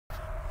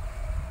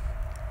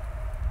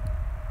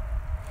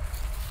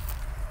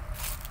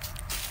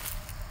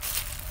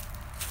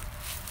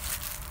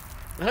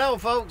Hello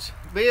folks,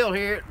 Bill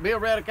here at Bill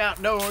Reddick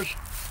Outdoors.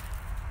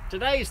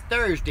 Today's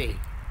Thursday,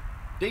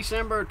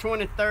 December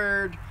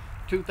 23rd,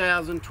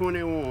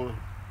 2021.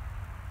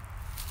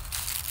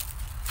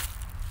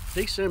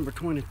 December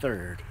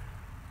 23rd.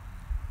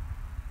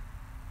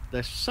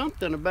 There's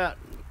something about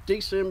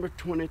December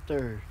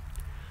 23rd.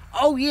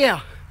 Oh yeah,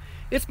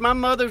 it's my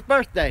mother's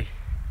birthday.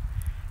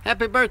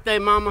 Happy birthday,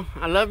 Mama.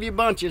 I love you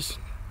bunches.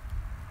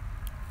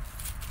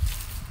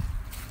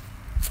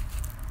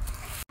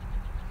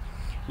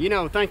 You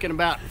know, thinking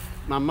about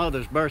my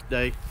mother's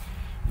birthday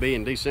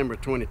being December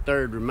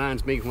 23rd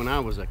reminds me when I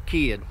was a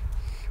kid,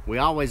 we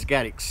always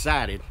got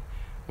excited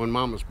when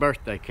Mama's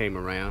birthday came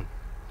around,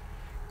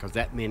 because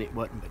that meant it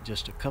wasn't but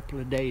just a couple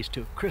of days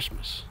till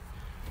Christmas.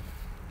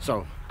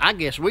 So I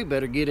guess we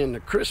better get in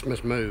the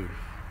Christmas mood.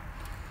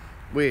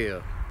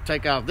 We'll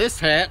take off this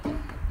hat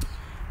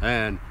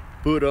and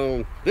put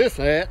on this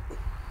hat.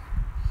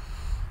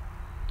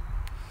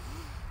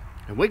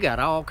 And we got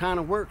all kind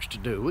of works to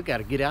do. We got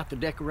to get out the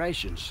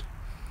decorations.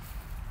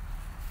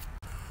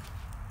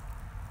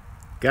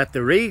 Got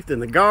the wreath and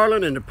the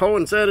garland and the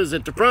poinsettias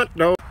at the front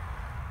door.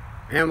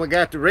 And we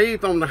got the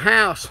wreath on the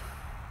house.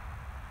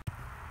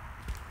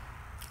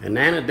 And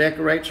Nana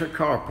decorates her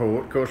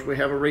carport. Of course, we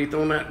have a wreath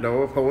on that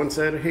door,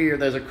 poinsettia here.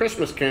 There's a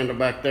Christmas candle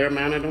back there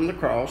mounted on the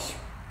cross.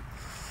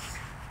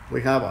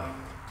 We have a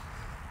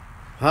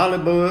holly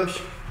bush,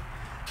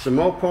 some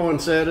more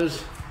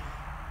poinsettias,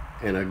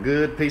 and a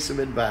good piece of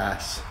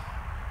advice.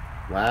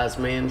 Wise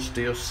men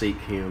still seek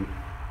him.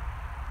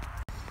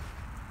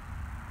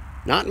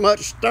 Not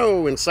much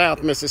snow in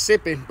South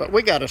Mississippi, but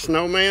we got a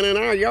snowman in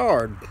our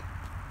yard.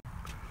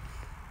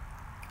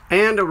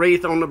 And a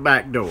wreath on the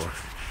back door.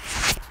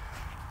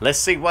 Let's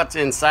see what's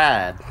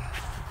inside.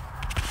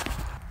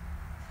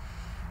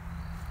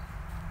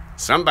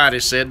 Somebody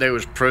said there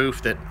was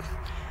proof that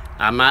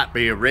I might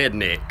be a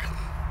redneck.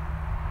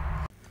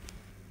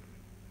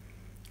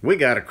 We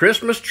got a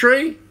Christmas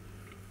tree.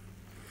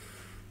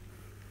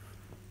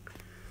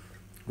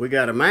 We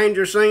got a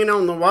manger scene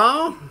on the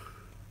wall.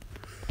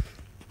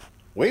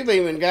 We've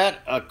even got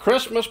a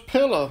Christmas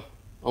pillow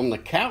on the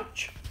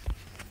couch.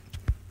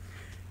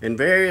 And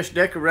various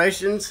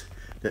decorations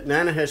that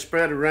Nana has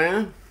spread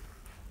around.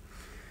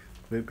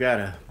 We've got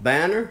a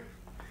banner.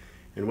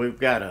 And we've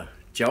got a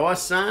joy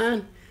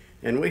sign.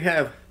 And we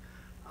have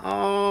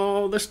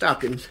all the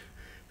stockings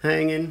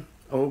hanging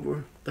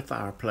over the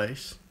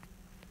fireplace.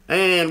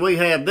 And we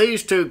have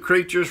these two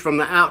creatures from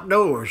the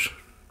outdoors.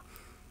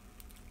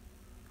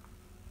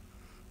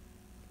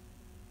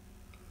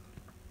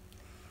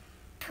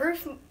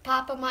 Proof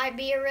Papa might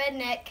be a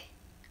redneck.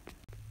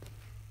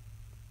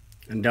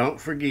 And don't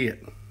forget,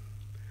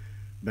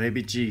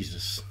 baby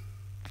Jesus.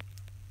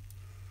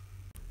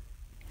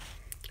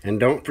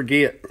 And don't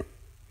forget,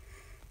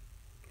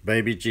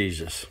 baby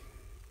Jesus.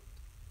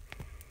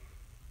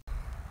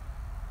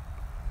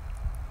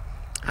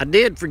 I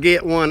did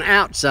forget one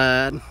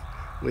outside.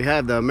 We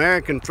have the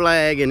American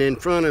flag, and in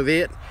front of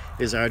it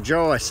is our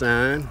joy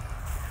sign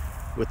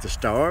with the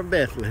Star of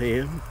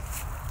Bethlehem.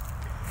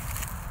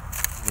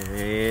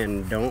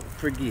 And don't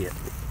forget,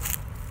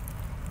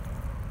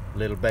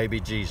 little baby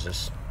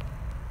Jesus.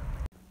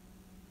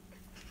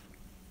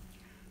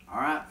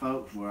 All right,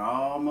 folks, we're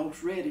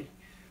almost ready.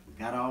 We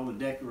got all the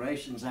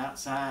decorations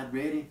outside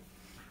ready.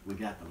 We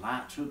got the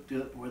lights hooked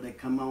up where they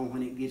come on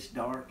when it gets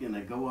dark and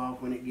they go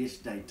off when it gets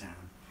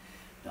daytime.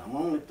 The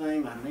only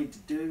thing I need to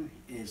do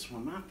is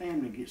when my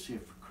family gets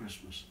here for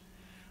Christmas,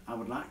 I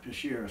would like to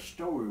share a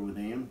story with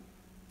them.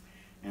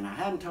 And I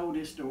hadn't told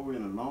this story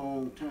in a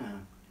long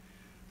time.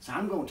 So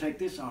I'm going to take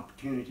this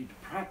opportunity to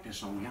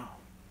practice on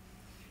y'all.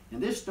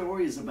 And this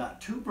story is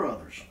about two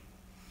brothers.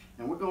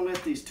 And we're going to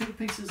let these two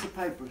pieces of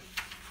paper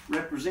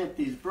represent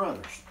these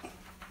brothers.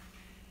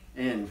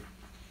 And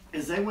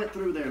as they went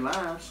through their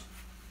lives,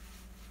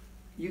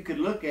 you could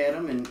look at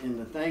them and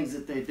the things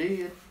that they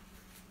did.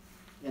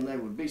 And there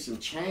would be some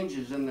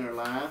changes in their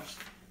lives.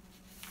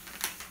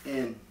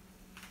 And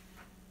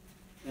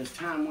as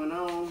time went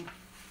on,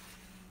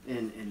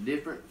 and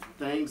different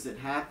things that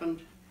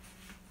happened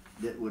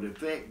that would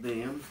affect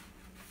them,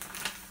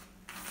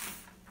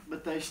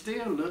 but they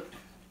still looked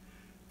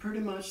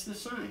pretty much the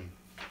same.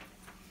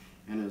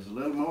 And as a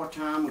little more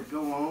time would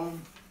go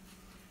on,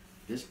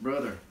 this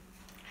brother,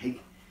 he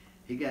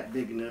got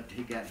big enough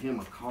he got him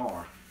a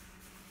car,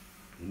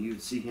 and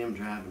you'd see him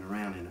driving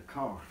around in a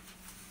car.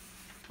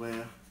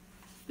 Well,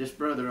 this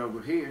brother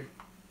over here,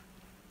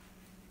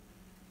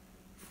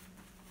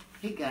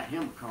 he got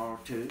him a car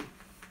too,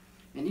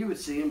 and you would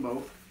see them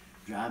both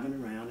driving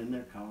around in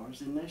their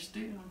cars, and they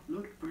still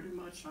looked pretty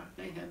much like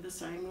they had the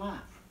same life.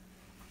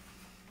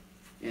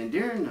 And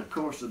during the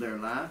course of their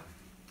life,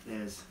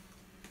 as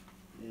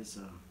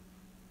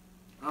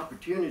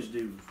opportunities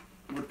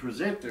would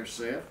present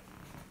themselves,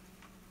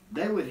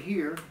 they would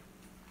hear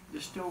the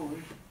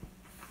story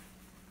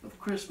of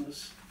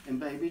Christmas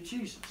and baby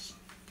Jesus.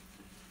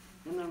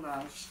 And their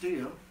lives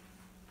still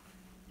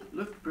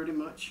looked pretty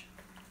much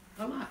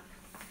alike.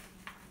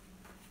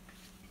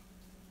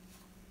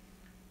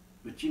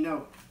 But you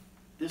know,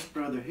 this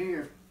brother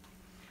here,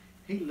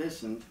 he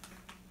listened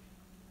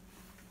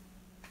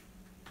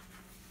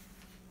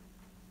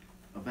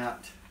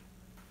about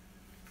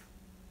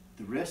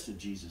the rest of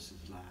Jesus'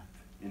 life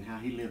and how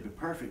he lived a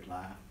perfect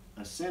life,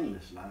 a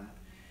sinless life,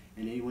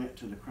 and he went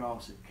to the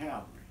cross at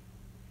Calvary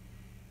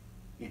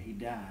and he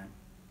died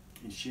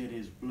and shed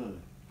his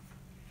blood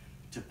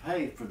to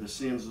pay for the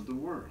sins of the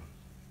world.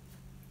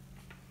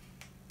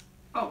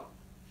 Oh,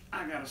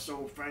 I got a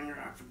sore finger,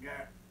 I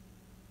forgot.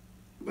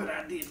 But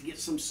I did get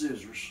some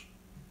scissors.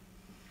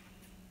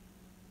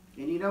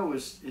 And you know,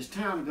 as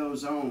time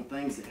goes on,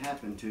 things that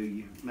happen to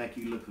you make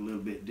you look a little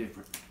bit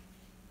different.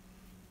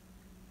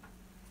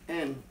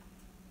 And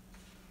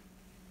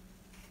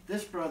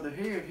this brother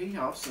here, he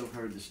also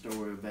heard the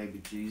story of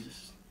baby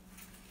Jesus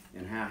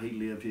and how he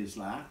lived his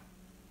life,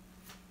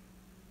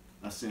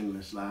 a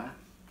sinless life,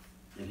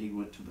 and he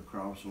went to the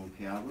cross on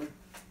Calvary.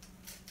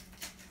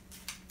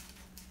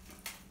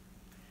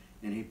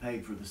 And he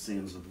paid for the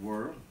sins of the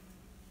world.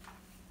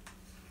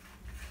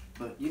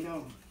 But you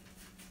know,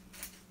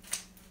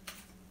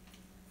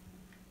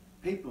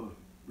 people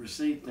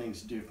receive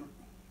things different.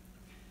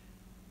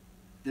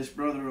 This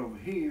brother over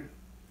here,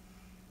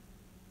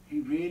 he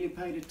really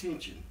paid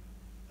attention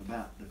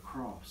about the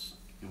cross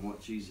and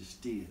what Jesus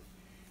did.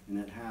 And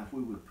that how if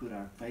we would put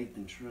our faith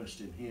and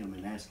trust in him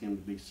and ask him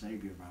to be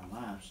Savior of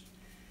our lives,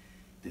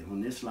 that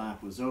when this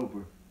life was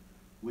over,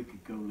 we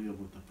could go live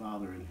with the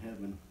Father in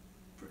heaven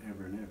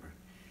forever and ever.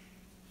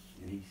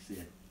 And he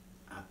said,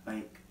 I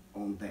bank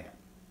on that.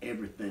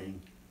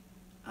 Everything,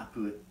 I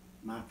put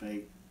my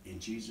faith in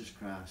Jesus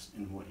Christ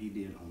and what he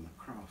did on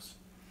the cross.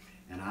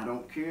 And I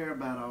don't care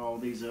about all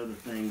these other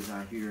things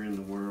I hear in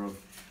the world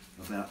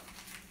about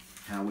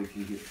how we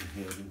can get to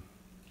heaven.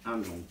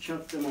 I'm going to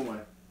chuck them away.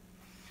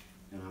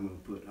 And I'm going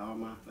to put all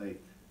my faith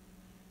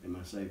in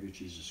my Savior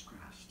Jesus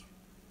Christ.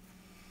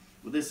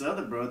 Well, this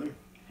other brother,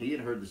 he had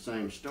heard the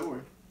same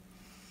story.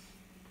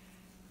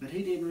 But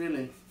he didn't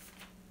really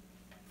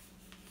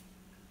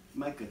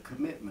make a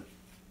commitment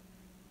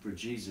for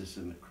Jesus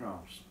and the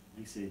cross.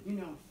 He said, you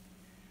know,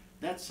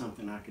 that's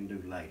something I can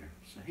do later.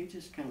 So he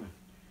just kind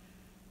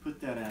of put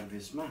that out of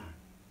his mind.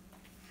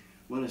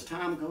 Well, as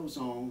time goes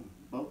on,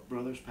 both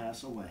brothers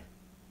pass away.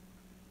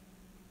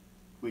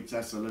 Which,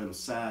 that's a little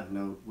side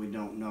note. We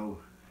don't know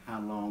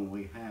how long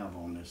we have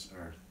on this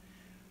earth.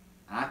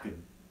 I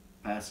could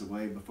pass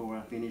away before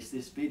I finish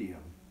this video.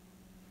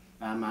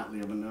 I might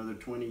live another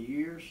 20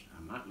 years.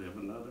 I might live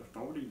another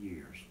 40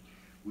 years.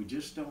 We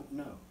just don't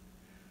know.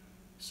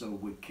 So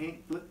we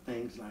can't put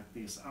things like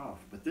this off.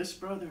 But this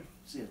brother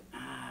said,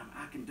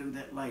 I can do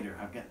that later.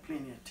 I've got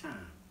plenty of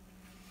time.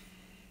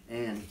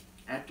 And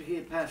after he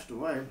had passed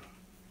away,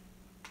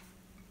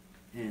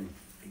 and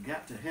he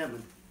got to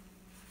heaven,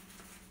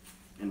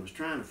 and was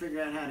trying to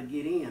figure out how to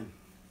get in,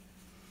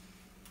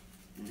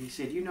 and he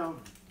said, you know,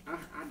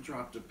 I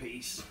dropped a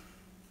piece.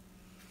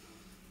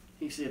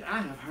 He said,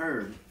 I have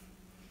heard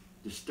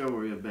the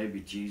story of baby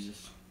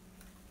Jesus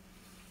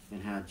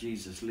and how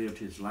Jesus lived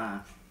his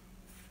life,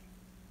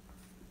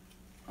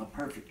 a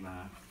perfect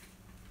life,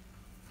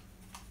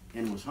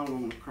 and was hung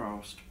on the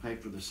cross to pay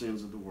for the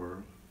sins of the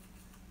world.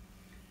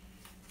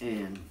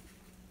 And,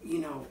 you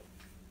know,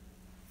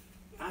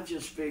 I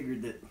just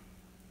figured that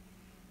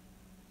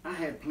I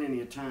had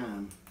plenty of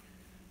time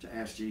to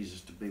ask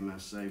Jesus to be my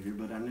Savior,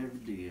 but I never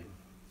did.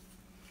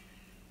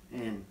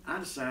 And I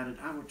decided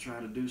I would try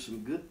to do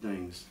some good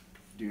things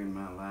during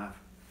my life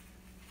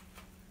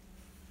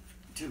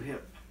to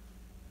help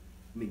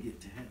me get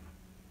to heaven.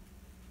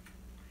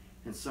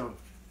 And so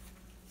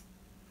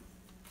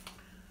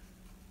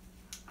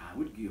I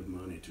would give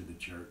money to the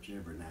church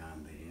every now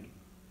and then.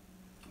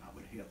 I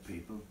would help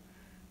people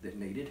that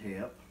needed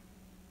help.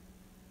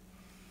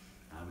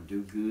 I would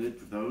do good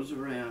for those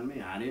around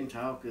me. I didn't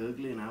talk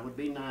ugly, and I would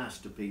be nice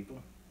to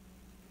people.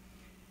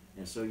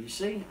 And so you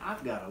see,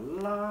 I've got a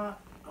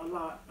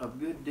lot of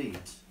good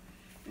deeds.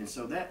 And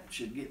so that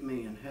should get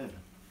me in heaven.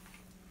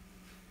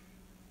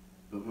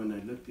 But when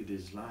they looked at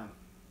his life,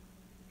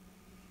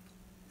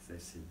 they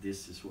said,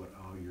 this is what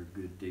all your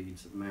good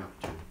deeds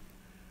amount to.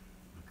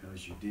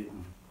 Because you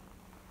didn't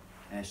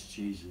ask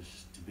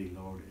Jesus to be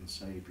Lord and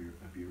Savior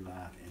of your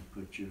life and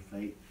put your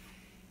faith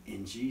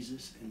in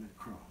Jesus and the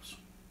cross.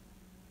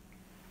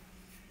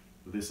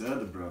 Well, this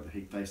other brother,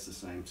 he faced the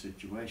same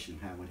situation.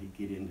 How would he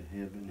get into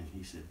heaven? And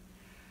he said,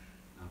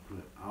 I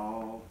put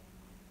all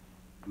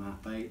my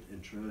faith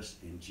and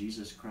trust in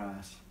Jesus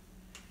Christ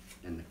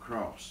and the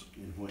cross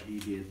and what he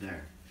did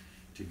there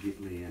to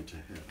get me into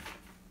heaven.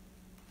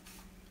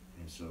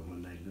 And so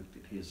when they looked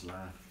at his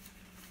life,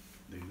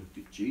 they looked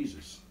at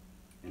Jesus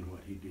and what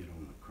he did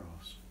on the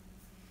cross.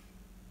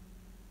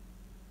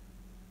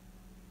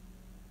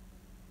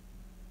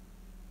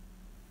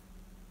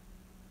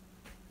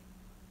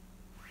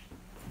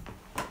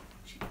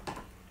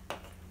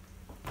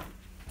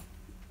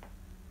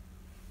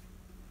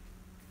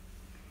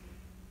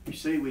 You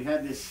see, we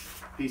have this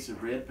piece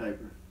of red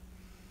paper,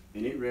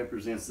 and it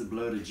represents the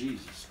blood of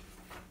Jesus.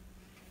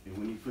 And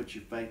when you put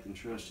your faith and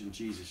trust in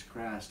Jesus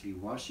Christ, he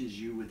washes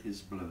you with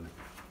his blood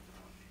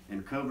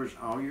and covers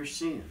all your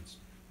sins.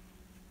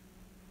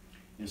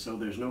 And so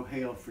there's no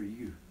hell for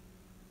you.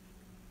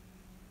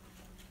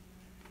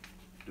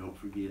 Don't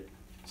forget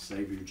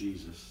Savior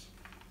Jesus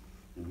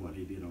and what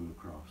he did on the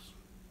cross.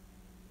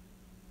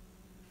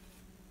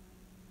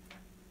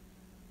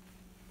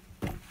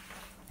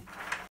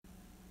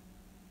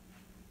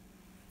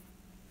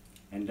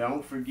 And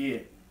don't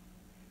forget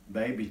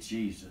baby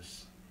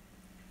Jesus.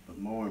 But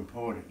more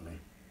importantly,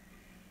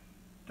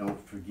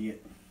 don't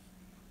forget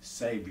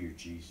Savior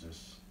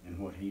Jesus and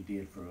what he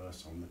did for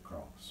us on the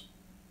cross.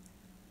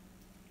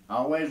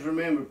 Always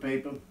remember,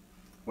 people,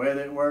 whether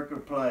at work or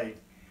play,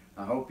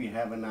 I hope you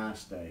have a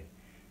nice day.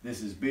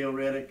 This is Bill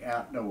Reddick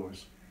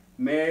Outdoors.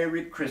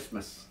 Merry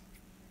Christmas.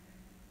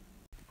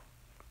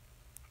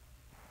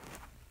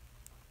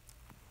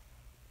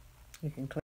 You can click